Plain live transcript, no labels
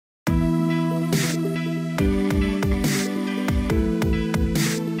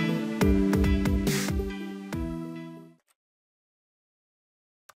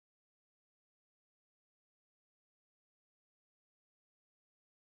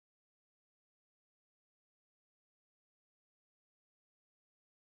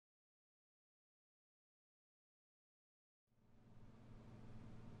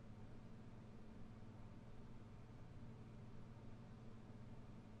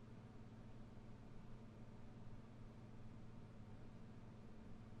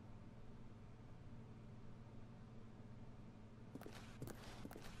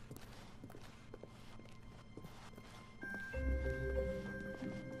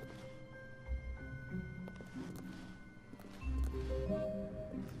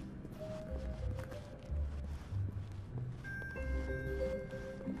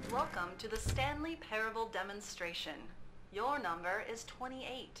Welcome to the Stanley Parable demonstration. Your number is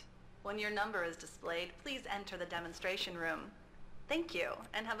 28. When your number is displayed, please enter the demonstration room. Thank you,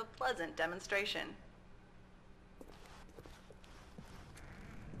 and have a pleasant demonstration.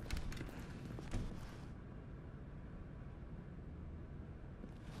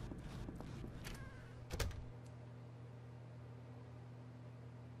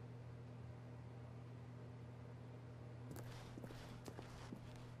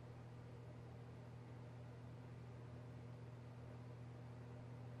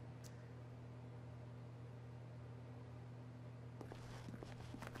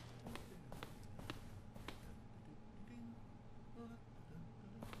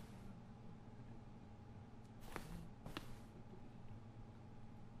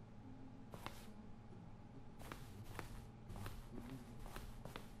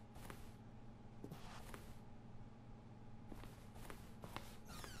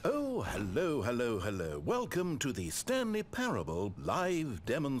 Oh, hello. Welcome to the Stanley Parable live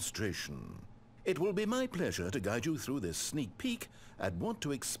demonstration. It will be my pleasure to guide you through this sneak peek at what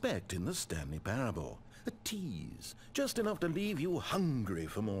to expect in the Stanley Parable. A tease, just enough to leave you hungry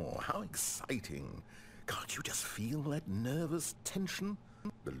for more. How exciting. Can't you just feel that nervous tension?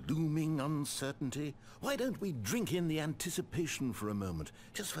 The looming uncertainty? Why don't we drink in the anticipation for a moment,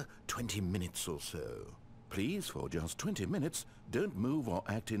 just for 20 minutes or so? Please, for just 20 minutes, don't move or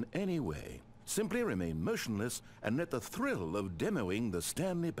act in any way. Simply remain motionless and let the thrill of demoing the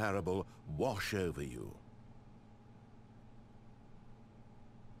Stanley Parable wash over you.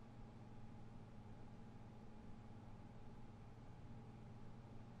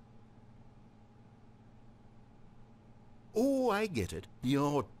 Oh, I get it.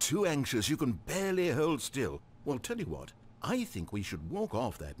 You're too anxious. You can barely hold still. Well, tell you what. I think we should walk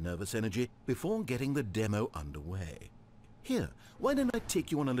off that nervous energy before getting the demo underway. Here, why don't I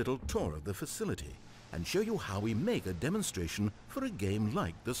take you on a little tour of the facility and show you how we make a demonstration for a game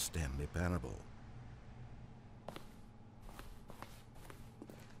like the Stanley Parable.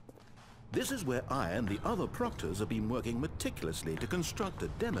 This is where I and the other proctors have been working meticulously to construct a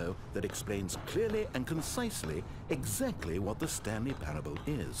demo that explains clearly and concisely exactly what the Stanley Parable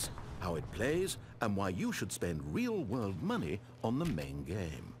is, how it plays, and why you should spend real-world money on the main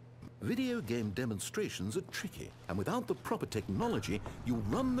game. Video game demonstrations are tricky, and without the proper technology, you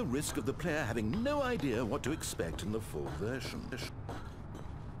run the risk of the player having no idea what to expect in the full version.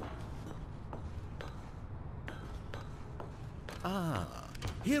 Ah,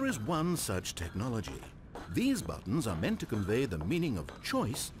 here is one such technology. These buttons are meant to convey the meaning of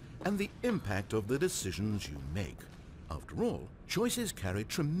choice and the impact of the decisions you make. After all, choices carry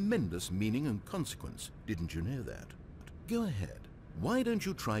tremendous meaning and consequence. Didn't you know that? Go ahead. Why don't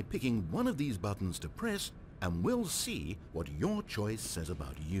you try picking one of these buttons to press, and we'll see what your choice says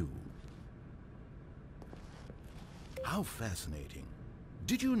about you. How fascinating.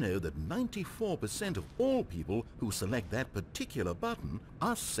 Did you know that 94% of all people who select that particular button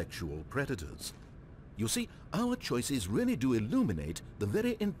are sexual predators? You see, our choices really do illuminate the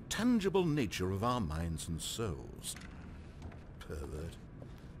very intangible nature of our minds and souls. Pervert.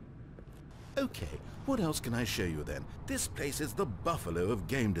 Okay, what else can I show you then? This place is the buffalo of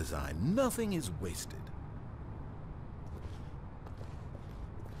game design. Nothing is wasted.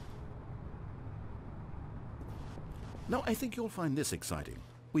 Now, I think you'll find this exciting.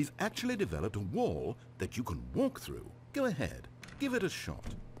 We've actually developed a wall that you can walk through. Go ahead, give it a shot.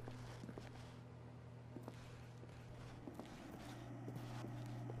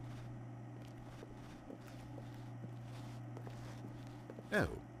 Oh,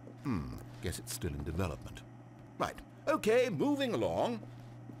 guess it's still in development. Right, okay, moving along.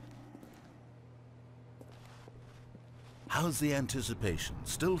 How's the anticipation?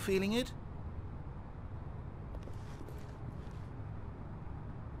 Still feeling it?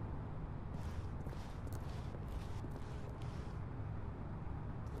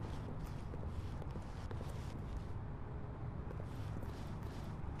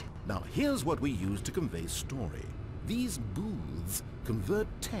 Now, here's what we use to convey story. These booths convert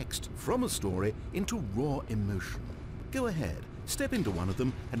text from a story into raw emotion. Go ahead, step into one of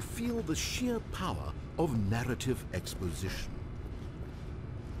them and feel the sheer power of narrative exposition.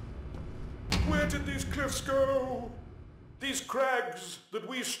 Where did these cliffs go? These crags that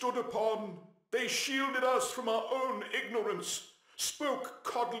we stood upon, they shielded us from our own ignorance, spoke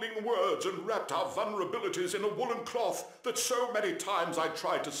coddling words and wrapped our vulnerabilities in a woolen cloth that so many times I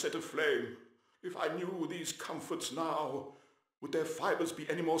tried to set aflame. If I knew these comforts now, would their fibers be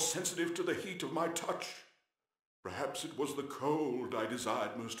any more sensitive to the heat of my touch? Perhaps it was the cold I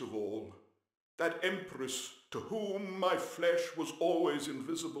desired most of all. That empress to whom my flesh was always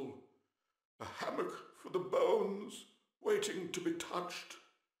invisible. a hammock for the bones, waiting to be touched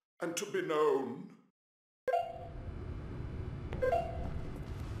and to be known.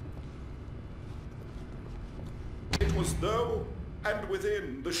 It was though, and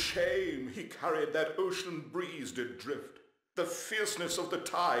within the shame he carried that ocean breeze did drift, the fierceness of the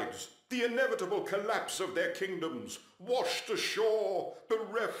tides, the inevitable collapse of their kingdoms, washed ashore,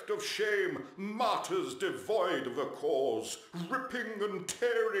 bereft of shame, martyrs devoid of a cause, ripping and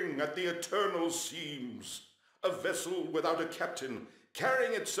tearing at the eternal seams. A vessel without a captain,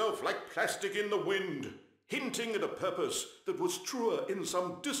 carrying itself like plastic in the wind, hinting at a purpose that was truer in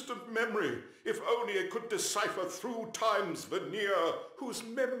some distant memory, if only it could decipher through time's veneer whose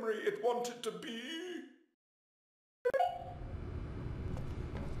memory it wanted to be.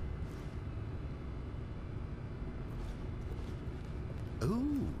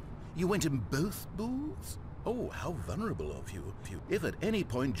 Oh, you went in both booths? Oh, how vulnerable of you. If at any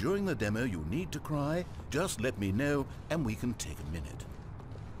point during the demo you need to cry, just let me know and we can take a minute.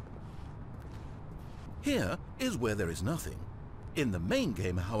 Here is where there is nothing. In the main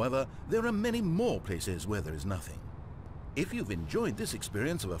game, however, there are many more places where there is nothing. If you've enjoyed this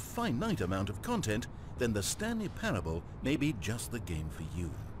experience of a finite amount of content, then the Stanley Parable may be just the game for you.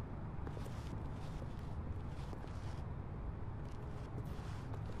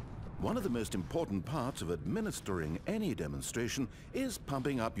 One of the most important parts of administering any demonstration is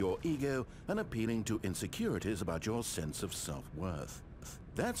pumping up your ego and appealing to insecurities about your sense of self-worth.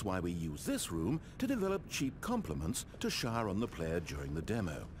 That's why we use this room to develop cheap compliments to shower on the player during the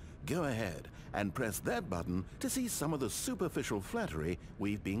demo. Go ahead and press that button to see some of the superficial flattery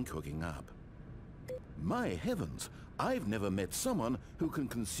we've been cooking up. My heavens, I've never met someone who can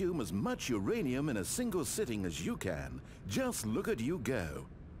consume as much uranium in a single sitting as you can. Just look at you go.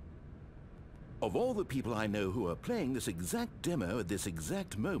 Of all the people I know who are playing this exact demo at this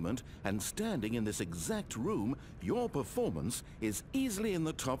exact moment and standing in this exact room, your performance is easily in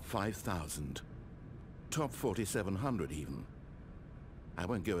the top 5,000. Top 4,700 even. I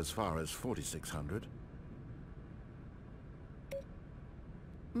won't go as far as 4,600.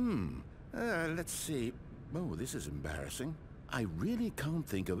 Let's see. Oh, this is embarrassing. I really can't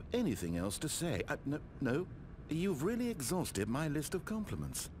think of anything else to say. No, you've really exhausted my list of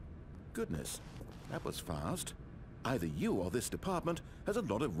compliments. Goodness, that was fast. Either you or this department has a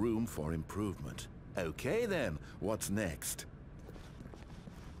lot of room for improvement. Okay then, what's next?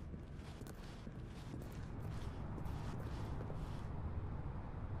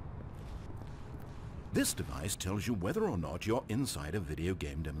 This device tells you whether or not you're inside a video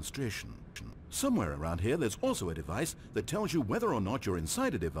game demonstration. Somewhere around here there's also a device that tells you whether or not you're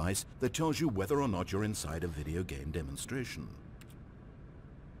inside a device that tells you whether or not you're inside a video game demonstration.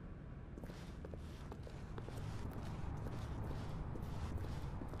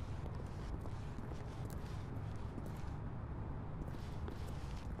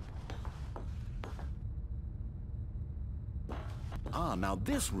 Now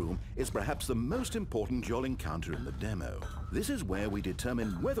this room is perhaps the most important you'll encounter in the demo. This is where we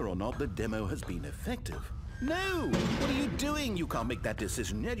determine whether or not the demo has been effective. No! What are you doing? You can't make that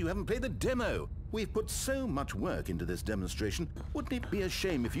decision yet. You haven't played the demo. We've put so much work into this demonstration. Wouldn't it be a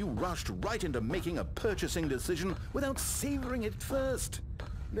shame if you rushed right into making a purchasing decision without savoring it first?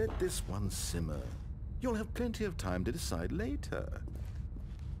 Let this one simmer. You'll have plenty of time to decide later.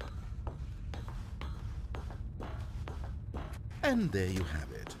 And there you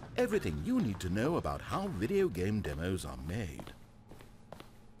have it. Everything you need to know about how video game demos are made.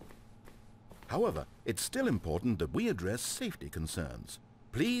 However, it's still important that we address safety concerns.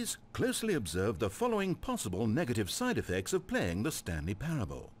 Please closely observe the following possible negative side effects of playing the Stanley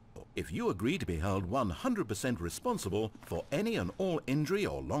Parable. If you agree to be held 100% responsible for any and all injury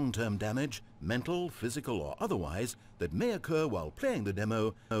or long-term damage, mental, physical or otherwise, that may occur while playing the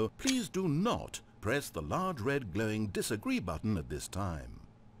demo, please do not press the large red glowing disagree button at this time.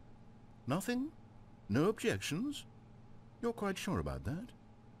 Nothing? No objections? You're quite sure about that?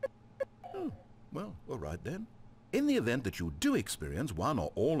 Oh, well, all right then. In the event that you do experience one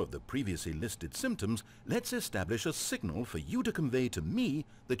or all of the previously listed symptoms, let's establish a signal for you to convey to me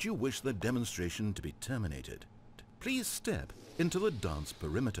that you wish the demonstration to be terminated. Please step into the dance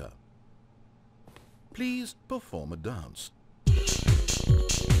perimeter. Please perform a dance.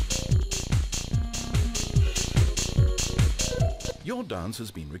 Your dance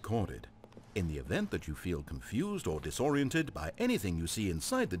has been recorded. In the event that you feel confused or disoriented by anything you see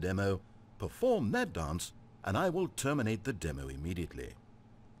inside the demo, perform that dance and I will terminate the demo immediately.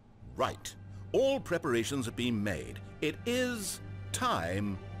 Right. All preparations have been made. It is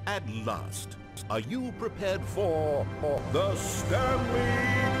time at last. Are you prepared for the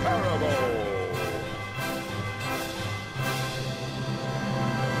Stanley Parable?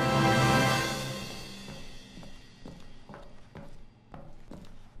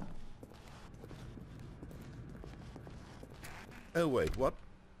 Oh wait, what?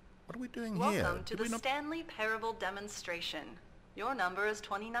 What are we doing here? Welcome to the Stanley Parable demonstration. Your number is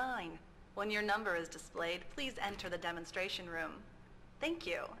 29. When your number is displayed, please enter the demonstration room. Thank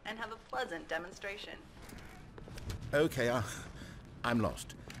you, and have a pleasant demonstration. Okay, I'm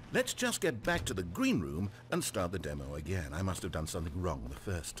lost. Let's just get back to the green room and start the demo again. I must have done something wrong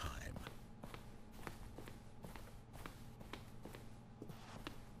the first time.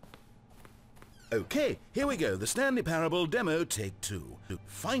 Okay, here we go. The Stanley Parable demo, take 2.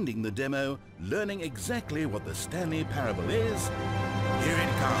 Finding the demo, learning exactly what the Stanley Parable is. Here it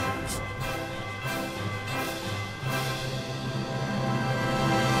comes.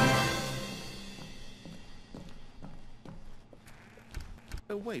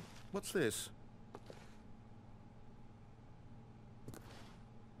 Oh wait, what's this?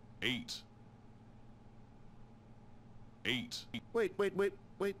 8. 8.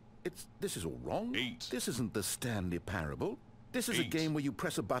 Wait. This is all wrong. 8. This isn't the Stanley Parable. This is a 8. game where you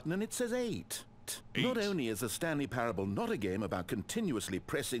press a button and it says 8. 8. Not only is the Stanley Parable not a game about continuously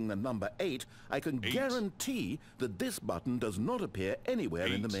pressing the number 8, I can 8. guarantee that this button does not appear anywhere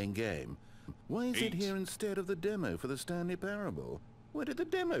in the 8. main game. Why is it 8. here instead of the demo for the Stanley Parable? Where did the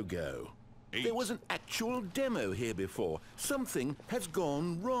demo go? 8. There was an actual demo here before. Something has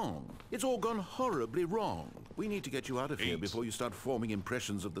gone wrong. It's all gone horribly wrong. We need to get you out of here 8. before you start forming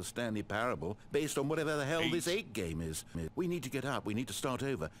impressions of the Stanley Parable based on whatever the hell 8. this 8 game is. We need to get out. We need to start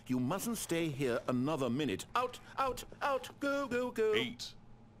over. You mustn't stay here another minute. Out, out, out. Go, go, go. 8.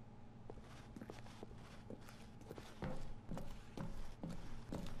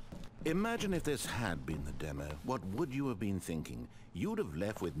 Imagine if this had been the demo. What would you have been thinking? You'd have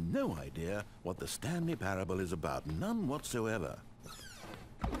left with no idea what the Stanley Parable is about. None whatsoever.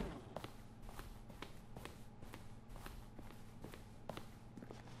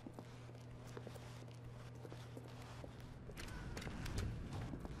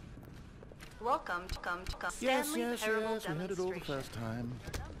 Welcome to Stanley Parable Yes, we heard it all the demonstration. first time.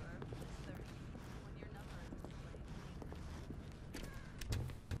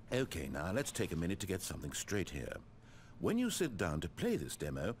 Okay, now let's take a minute to get something straight here. When you sit down to play this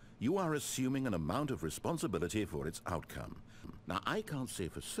demo, you are assuming an amount of responsibility for its outcome. Now, I can't say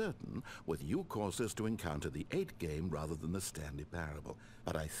for certain whether you caused us to encounter the 8 game rather than the Stanley Parable,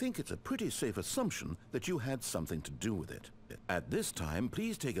 but I think it's a pretty safe assumption that you had something to do with it. At this time,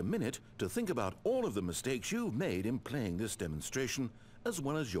 please take a minute to think about all of the mistakes you've made in playing this demonstration, as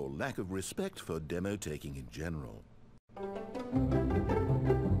well as your lack of respect for demo taking in general.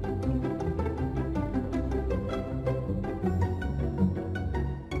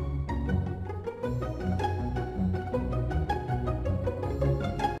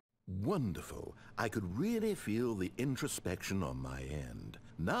 Wonderful. I could really feel the introspection on my end.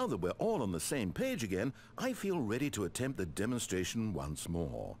 Now that we're all on the same page again, I feel ready to attempt the demonstration once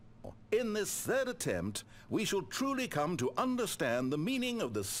more. In this third attempt, we shall truly come to understand the meaning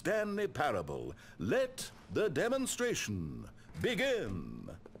of the Stanley Parable. Let the demonstration begin.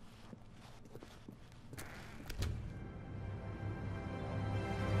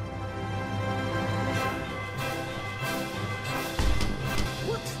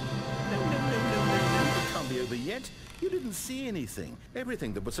 Over yet? You didn't see anything.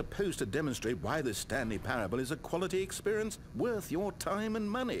 Everything that was supposed to demonstrate why the Stanley Parable is a quality experience worth your time and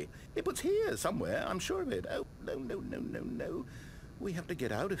money. It was here somewhere, I'm sure of it. Oh, no. We have to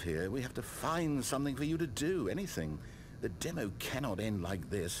get out of here. We have to find something for you to do, anything. The demo cannot end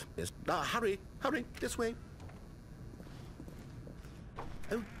like this. Hurry, this way.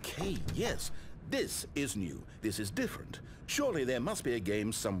 Okay, yes, this is new. This is different. Surely there must be a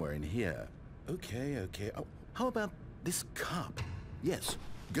game somewhere in here. Okay. Oh, how about this cup? Yes,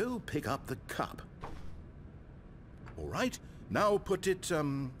 go pick up the cup. All right, now put it,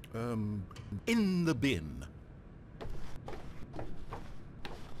 in the bin.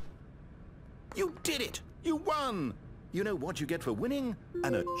 You did it! You won! You know what you get for winning?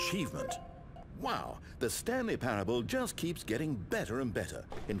 An achievement. Wow, the Stanley Parable just keeps getting better and better.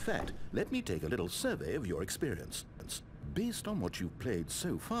 In fact, let me take a little survey of your experience. Based on what you've played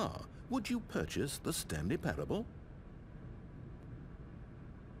so far, would you purchase the Stanley Parable?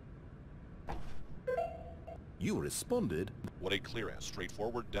 You responded, What a clear and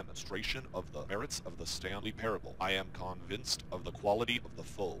straightforward demonstration of the merits of the Stanley Parable. I am convinced of the quality of the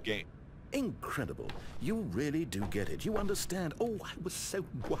full game. incredible. You really do get it. You understand. Oh, I was so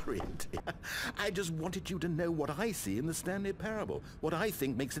worried. I just wanted you to know what I see in the Stanley Parable. What I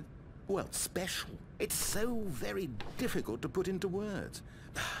think makes it, well, special. It's so very difficult to put into words.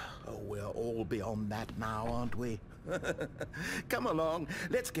 Oh, we're all beyond that now, aren't we? Come along.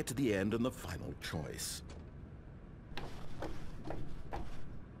 Let's get to the end and the final choice.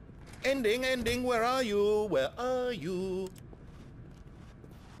 Ending, where are you? Where are you?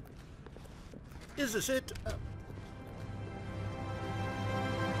 Is this it?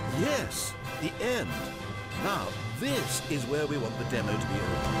 Yes, the end. Now, this is where we want the demo to be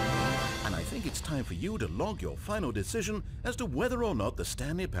over. And I think it's time for you to log your final decision as to whether or not the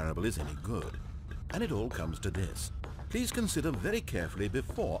Stanley Parable is any good. And it all comes to this. Please consider very carefully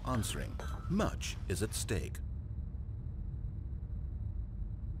before answering. Much is at stake.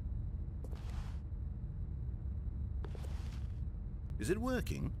 Is it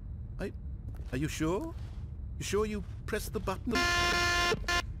working? Are you sure? You sure you pressed the button?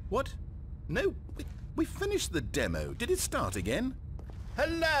 What? No, we finished the demo. Did it start again?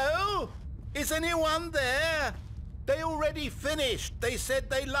 Hello? Is anyone there? They already finished. They said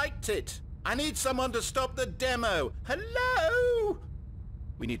they liked it. I need someone to stop the demo. Hello?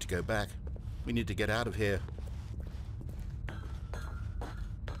 We need to go back. We need to get out of here.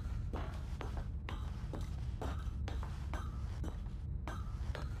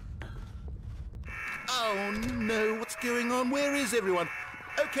 Oh no, what's going on? Where is everyone?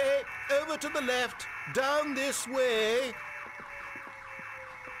 Okay, over to the left, down this way.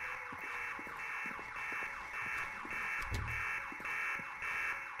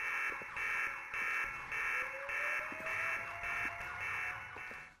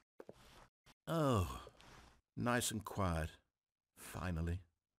 Oh, nice and quiet. Finally.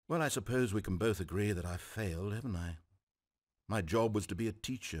 Well, I suppose we can both agree that I failed, haven't I? My job was to be a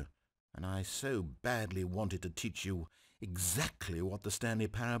teacher, and I so badly wanted to teach you exactly what the Stanley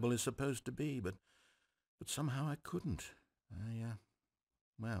Parable is supposed to be, but somehow I couldn't.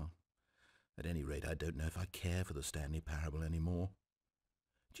 Well, at any rate, I don't know if I care for the Stanley Parable anymore.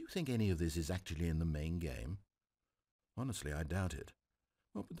 Do you think any of this is actually in the main game? Honestly, I doubt it.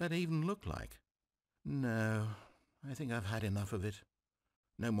 What would that even look like? No, I think I've had enough of it.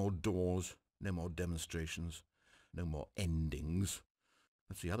 No more doors, no more demonstrations, no more endings.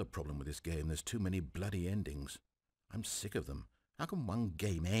 That's the other problem with this game. There's too many bloody endings. I'm sick of them. How can one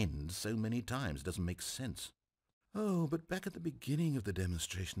game end so many times? It doesn't make sense. Oh, but back at the beginning of the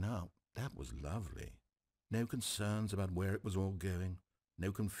demonstration, now, that was lovely. No concerns about where it was all going.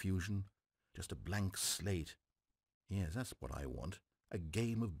 No confusion. Just a blank slate. Yes, that's what I want. A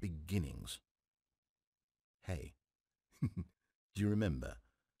game of beginnings. Hey, do you remember,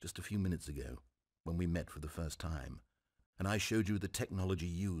 just a few minutes ago, when we met for the first time, and I showed you the technology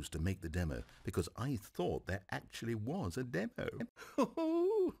used to make the demo, because I thought there actually was a demo.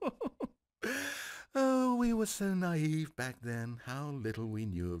 Oh, we were so naive back then, how little we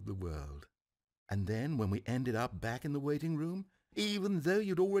knew of the world. And then, when we ended up back in the waiting room, even though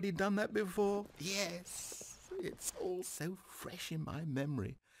you'd already done that before, yes, it's all so fresh in my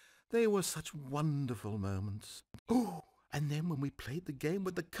memory. They were such wonderful moments. Oh, and then when we played the game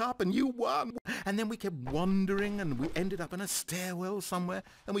with the cup and you won, and then we kept wandering and we ended up in a stairwell somewhere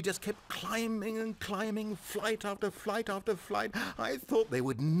and we just kept climbing and climbing, flight after flight after flight. I thought they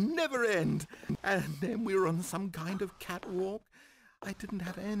would never end. And then we were on some kind of catwalk. I didn't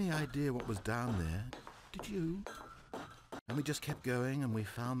have any idea what was down there. Did you? And we just kept going and we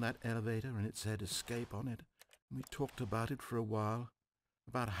found that elevator and it said escape on it. And we talked about it for a while.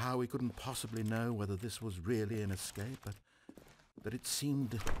 About how we couldn't possibly know whether this was really an escape, but that it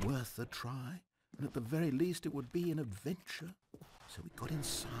seemed worth a try, and at the very least it would be an adventure. So we got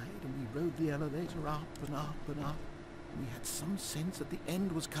inside and we rode the elevator up and up and up. We had some sense that the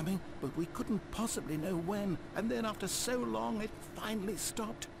end was coming, but we couldn't possibly know when. And then after so long it finally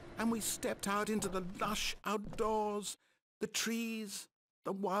stopped, and we stepped out into the lush outdoors, the trees,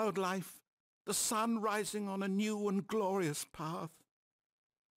 the wildlife, the sun rising on a new and glorious path.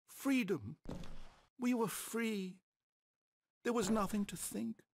 Freedom. We were free. There was nothing to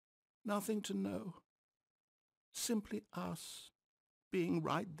think, nothing to know. Simply us being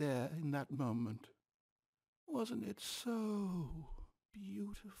right there in that moment. Wasn't it so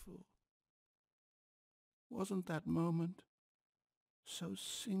beautiful? Wasn't that moment so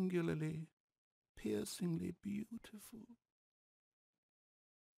singularly, piercingly beautiful?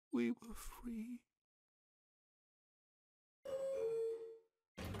 We were free.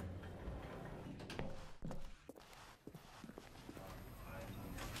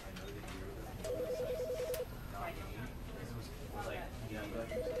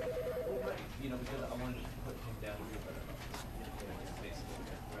 Because I wanted to put him down here, but basically,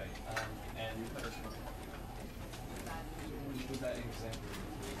 right. And was that example?